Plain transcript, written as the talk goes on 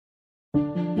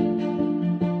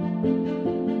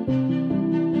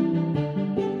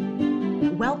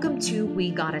Welcome to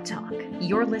We Gotta Talk.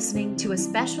 You're listening to a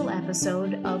special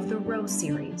episode of the Roe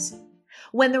series.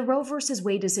 When the Roe v.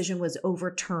 Wade decision was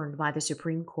overturned by the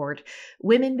Supreme Court,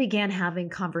 women began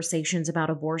having conversations about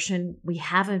abortion we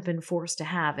haven't been forced to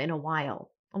have in a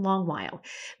long while.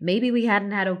 Maybe we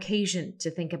hadn't had occasion to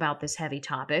think about this heavy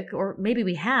topic, or maybe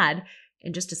we had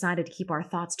and just decided to keep our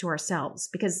thoughts to ourselves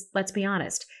because, let's be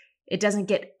honest, it doesn't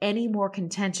get any more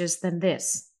contentious than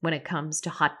this when it comes to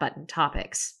hot-button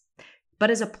topics. But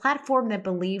as a platform that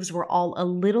believes we're all a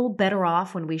little better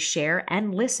off when we share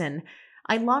and listen,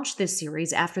 I launched this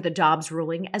series after the Dobbs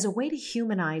ruling as a way to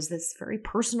humanize this very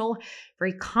personal,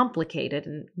 very complicated,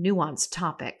 and nuanced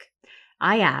topic.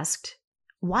 I asked,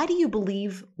 why do you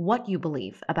believe what you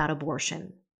believe about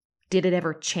abortion? Did it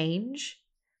ever change?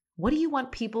 What do you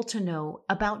want people to know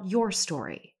about your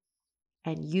story?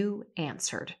 And you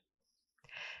answered.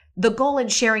 The goal in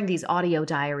sharing these audio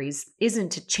diaries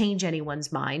isn't to change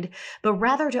anyone's mind, but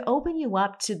rather to open you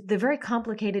up to the very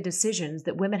complicated decisions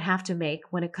that women have to make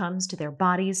when it comes to their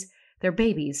bodies, their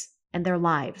babies, and their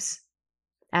lives.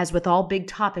 As with all big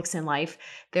topics in life,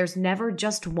 there's never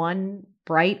just one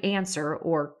bright answer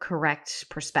or correct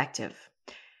perspective.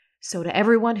 So to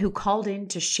everyone who called in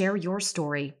to share your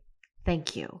story,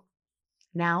 thank you.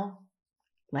 Now,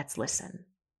 let's listen.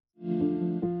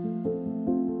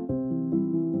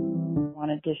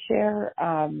 Wanted to share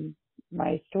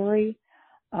my story.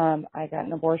 I got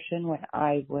an abortion when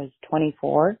I was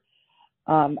 24.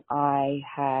 I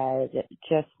had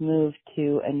just moved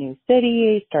to a new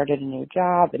city, started a new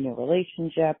job, a new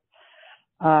relationship,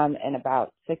 and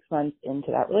about 6 months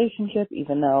into that relationship,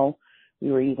 even though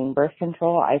we were using birth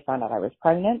control, I found out I was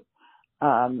pregnant.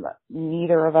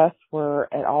 Neither of us were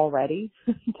at all ready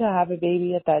to have a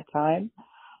baby at that time.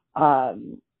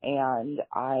 And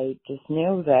I just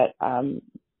knew that I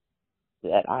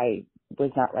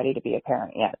was not ready to be a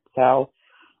parent yet. So,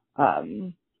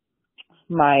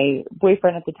 my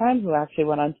boyfriend at the time, who actually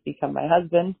went on to become my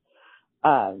husband,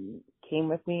 came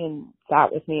with me and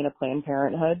sat with me in a Planned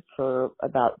Parenthood for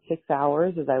about 6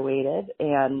 hours as I waited.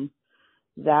 And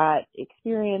that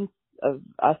experience of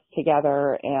us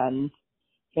together and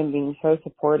him being so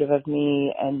supportive of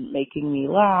me and making me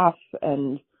laugh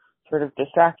and sort of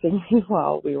distracting me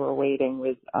while we were waiting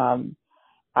was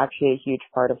actually a huge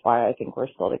part of why I think we're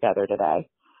still together today.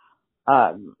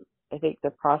 I think the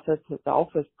process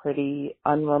itself was pretty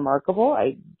unremarkable.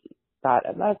 I got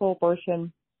a medical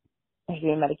abortion,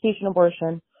 actually a medication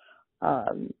abortion,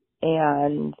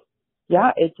 and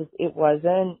yeah, it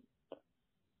wasn't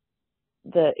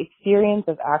the experience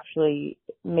of actually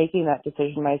making that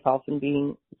decision myself and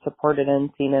being supported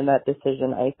and seen in that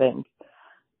decision, I think,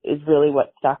 is really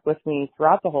what stuck with me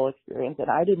throughout the whole experience.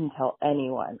 And I didn't tell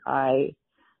anyone. I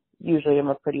usually am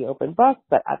a pretty open book,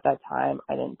 but at that time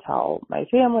I didn't tell my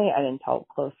family. I didn't tell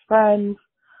close friends.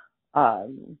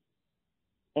 And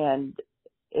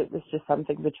it was just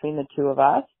something between the two of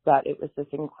us that it was this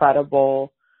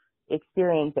incredible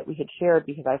experience that we had shared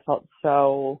because I felt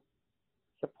so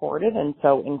supported and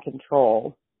so in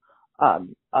control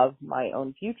of my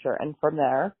own future. And from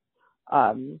there,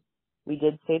 we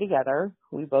did stay together.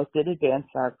 We both did advance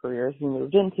in our careers. We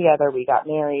moved in together. We got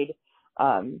married.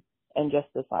 And just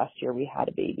this last year, we had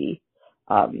a baby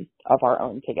of our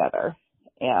own together.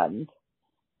 And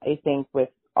I think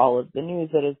with all of the news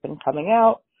that has been coming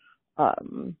out,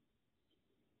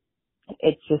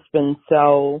 it's just been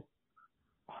so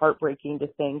heartbreaking to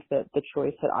think that the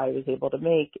choice that I was able to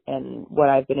make and what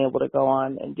I've been able to go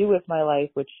on and do with my life,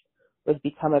 which was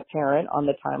become a parent on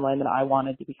the timeline that I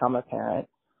wanted to become a parent,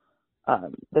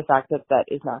 the fact that that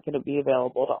is not going to be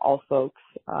available to all folks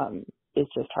is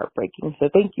just heartbreaking. So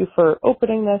thank you for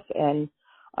opening this, and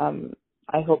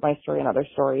I hope my story and other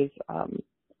stories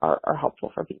are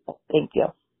helpful for people. Thank you.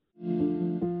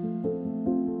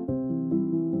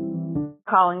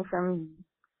 Calling from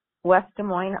West Des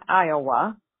Moines,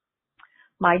 Iowa.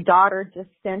 My daughter just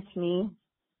sent me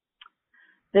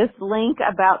this link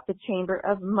about the Chamber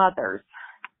of Mothers,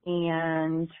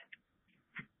 and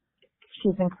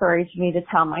she's encouraged me to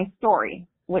tell my story,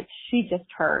 which she just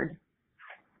heard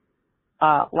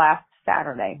last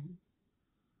Saturday.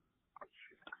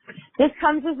 This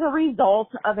comes as a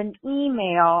result of an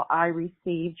email I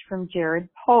received from Jared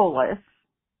Polis.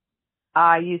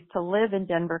 I used to live in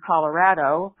Denver,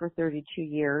 Colorado for 32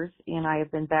 years, and I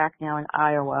have been back now in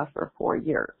Iowa for 4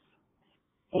 years.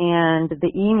 And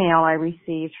the email I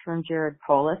received from Jared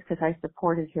Polis, because I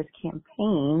supported his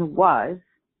campaign, was,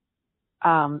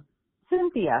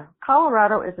 Cynthia,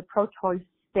 Colorado is a pro-choice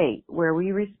state where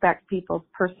we respect people's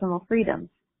personal freedoms.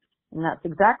 And that's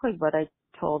exactly what I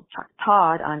told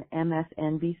Todd on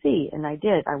MSNBC, and I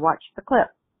did. I watched the clip.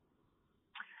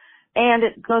 And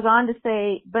it goes on to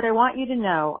say, but I want you to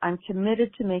know I'm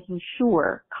committed to making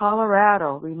sure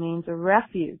Colorado remains a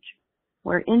refuge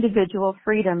where individual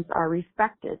freedoms are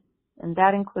respected, and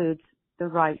that includes the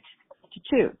right to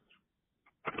choose.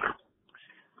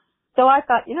 So I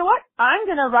thought, you know what? I'm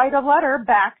going to write a letter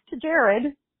back to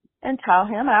Jared and tell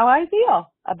him how I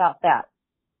feel about that.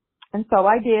 And so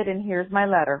I did, and here's my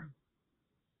letter.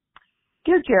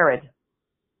 Dear Jared,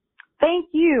 thank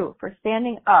you for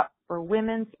standing up for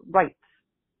women's rights.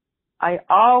 I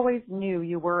always knew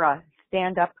you were a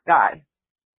stand-up guy.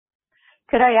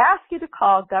 Could I ask you to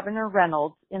call Governor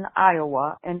Reynolds in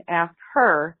Iowa and ask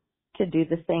her to do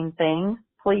the same thing,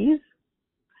 please?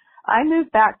 I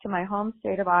moved back to my home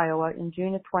state of Iowa in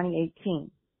June of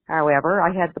 2018. However,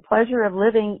 I had the pleasure of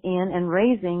living in and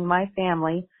raising my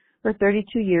family for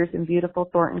 32 years in beautiful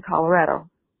Thornton, Colorado.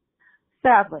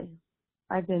 Sadly,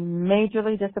 I've been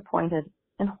majorly disappointed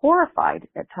and horrified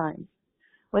at times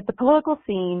with the political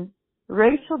scene,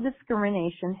 racial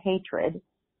discrimination, hatred,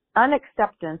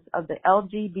 unacceptance of the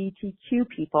LGBTQ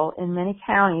people in many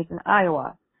counties in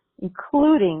Iowa,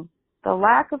 including the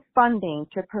lack of funding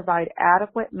to provide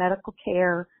adequate medical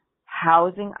care,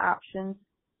 housing options,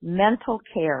 mental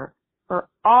care for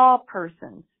all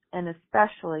persons, and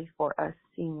especially for us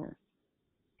seniors.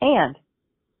 And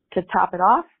to top it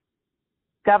off,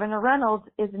 Governor Reynolds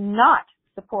is not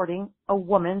supporting a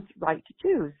woman's right to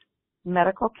choose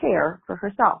medical care for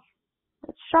herself.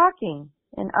 It's shocking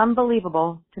and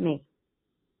unbelievable to me.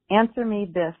 Answer me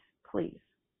this, please.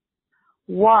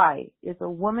 Why is a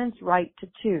woman's right to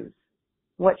choose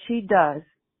what she does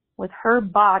with her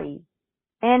body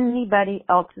anybody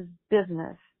else's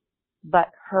business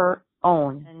but her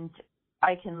own? And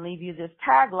I can leave you this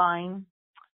tagline.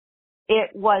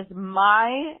 It was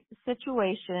my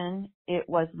situation. It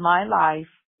was my life.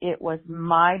 It was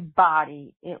my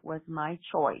body. It was my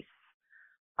choice.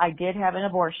 I did have an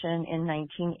abortion in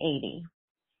 1980,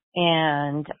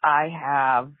 and I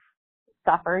have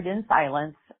suffered in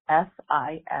silence,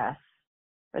 SIS,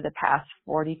 for the past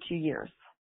 42 years.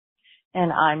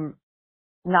 And I'm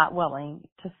not willing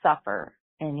to suffer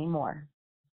anymore.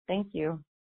 Thank you.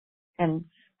 And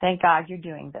thank God you're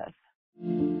doing this.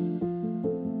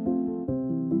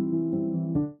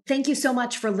 Thank you so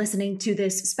much for listening to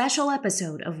this special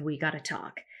episode of We Gotta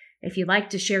Talk. If you'd like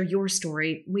to share your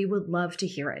story, we would love to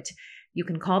hear it. You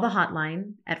can call the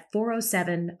hotline at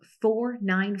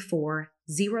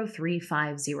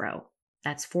 407-494-0350.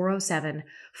 That's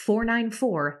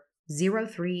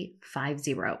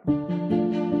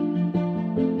 407-494-0350.